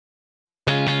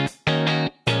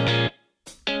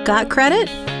Got credit?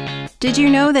 Did you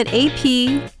know that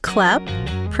AP, CLEP,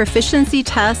 proficiency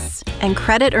tests, and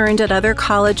credit earned at other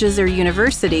colleges or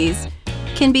universities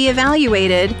can be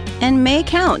evaluated and may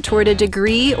count toward a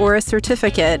degree or a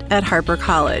certificate at Harper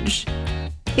College?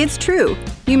 It's true,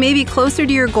 you may be closer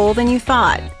to your goal than you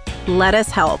thought. Let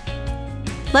us help.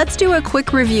 Let's do a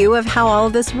quick review of how all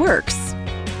of this works.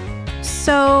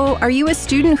 So, are you a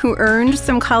student who earned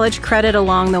some college credit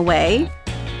along the way,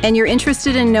 and you're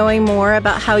interested in knowing more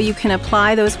about how you can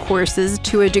apply those courses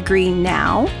to a degree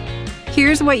now?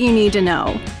 Here's what you need to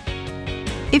know.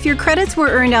 If your credits were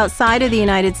earned outside of the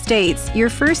United States, your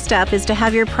first step is to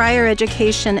have your prior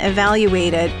education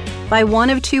evaluated by one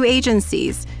of two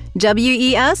agencies,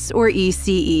 WES or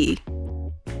ECE.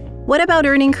 What about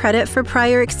earning credit for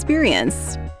prior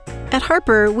experience? At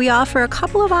Harper, we offer a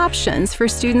couple of options for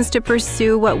students to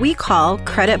pursue what we call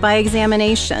credit by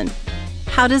examination.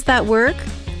 How does that work?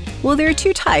 Well, there are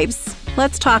two types.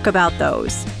 Let's talk about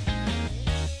those.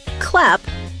 CLEP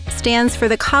stands for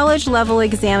the College Level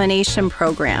Examination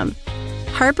Program.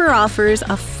 Harper offers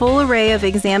a full array of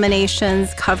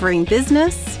examinations covering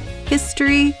business,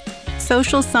 history,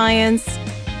 social science,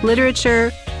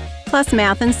 literature, plus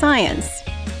math and science.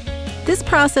 This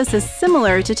process is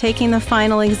similar to taking the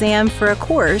final exam for a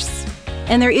course,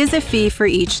 and there is a fee for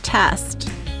each test.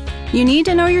 You need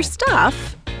to know your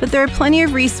stuff, but there are plenty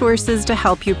of resources to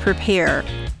help you prepare.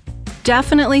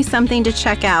 Definitely something to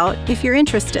check out if you're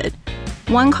interested.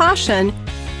 One caution,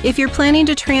 if you're planning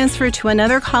to transfer to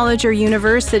another college or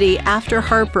university after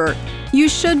Harper, you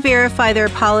should verify their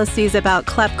policies about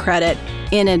CLEP credit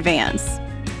in advance.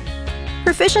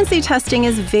 Proficiency testing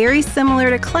is very similar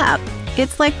to CLEP.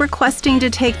 It's like requesting to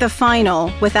take the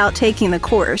final without taking the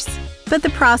course, but the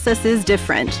process is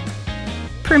different.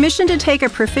 Permission to take a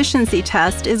proficiency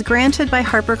test is granted by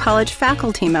Harper College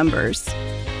faculty members.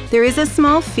 There is a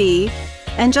small fee,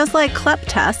 and just like CLEP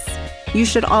tests, you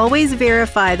should always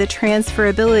verify the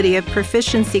transferability of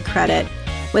proficiency credit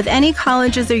with any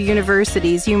colleges or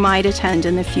universities you might attend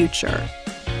in the future.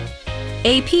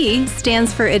 AP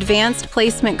stands for Advanced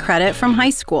Placement Credit from high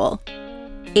school.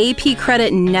 AP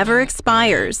credit never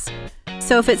expires,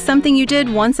 so if it's something you did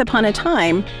once upon a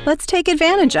time, let's take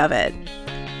advantage of it.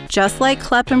 Just like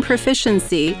CLEP and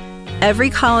proficiency, every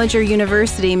college or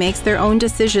university makes their own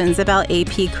decisions about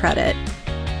AP credit.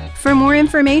 For more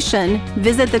information,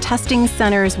 visit the Testing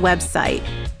Center's website.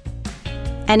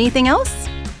 Anything else?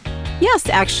 Yes,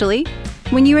 actually.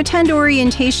 When you attend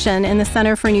orientation in the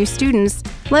Center for New Students,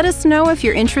 let us know if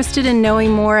you're interested in knowing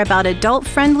more about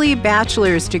adult-friendly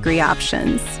bachelor's degree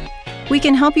options. We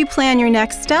can help you plan your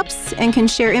next steps and can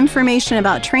share information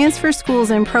about transfer schools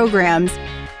and programs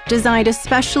designed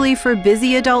especially for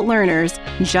busy adult learners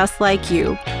just like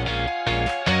you.